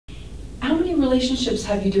relationships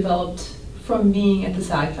have you developed from being at the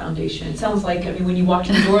SAG Foundation? It sounds like, I mean, when you walked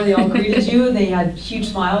in the door, they all greeted you, and they had huge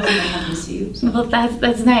smiles, and they happy to see you. So. Well,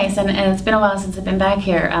 that's nice, and it's been a while since I've been back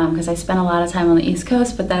here, because I spent a lot of time on the East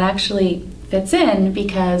Coast, but that actually fits in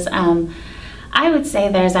because I would say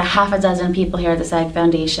there's a half a dozen people here at the SAG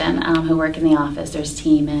Foundation who work in the office. There's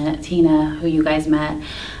Tina, who you guys met,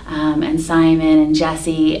 and Simon and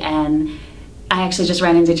Jesse, and I actually just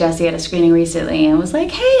ran into Jesse at a screening recently and was like,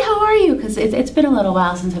 hey, how are you? Because it's been a little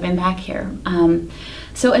while since I've been back here. And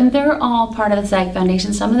they're all part of the SAG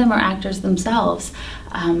Foundation. Some of them are actors themselves.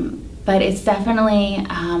 But it's definitely,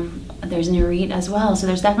 there's Nurit as well. So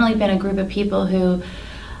there's definitely been a group of people who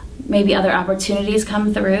maybe other opportunities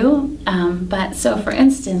come through. So for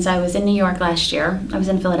instance, I was in New York last year. I was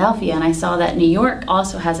in Philadelphia, and I saw that New York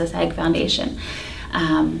also has a SAG Foundation.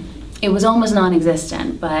 It was almost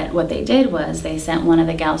non-existent, but what they did was they sent one of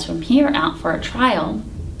the gals from here out for a trial,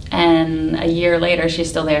 and a year later she's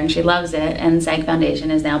still there and she loves it, and SAG Foundation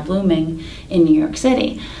is now blooming in New York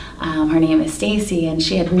City. Her name is Stacy, and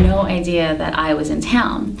she had no idea that I was in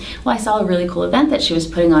town. Well, I saw a really cool event that she was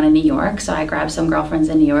putting on in New York, so I grabbed some girlfriends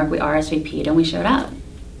in New York, we RSVP'd, and we showed up.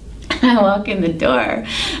 I walk in the door,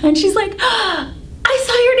 and she's like, I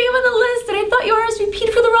saw your name on the list, and I thought you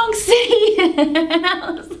RSVP'd for the wrong city. And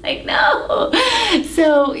I was like, no.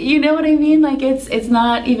 So, you know what I mean? Like, it's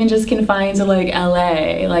not even just confined to, like,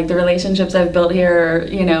 LA. Like, the relationships I've built here are,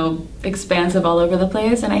 you know, expansive all over the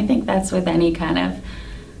place, and I think that's with any kind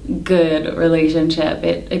of good relationship.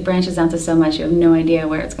 It branches out to so much, you have no idea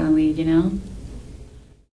where it's going to lead, you know?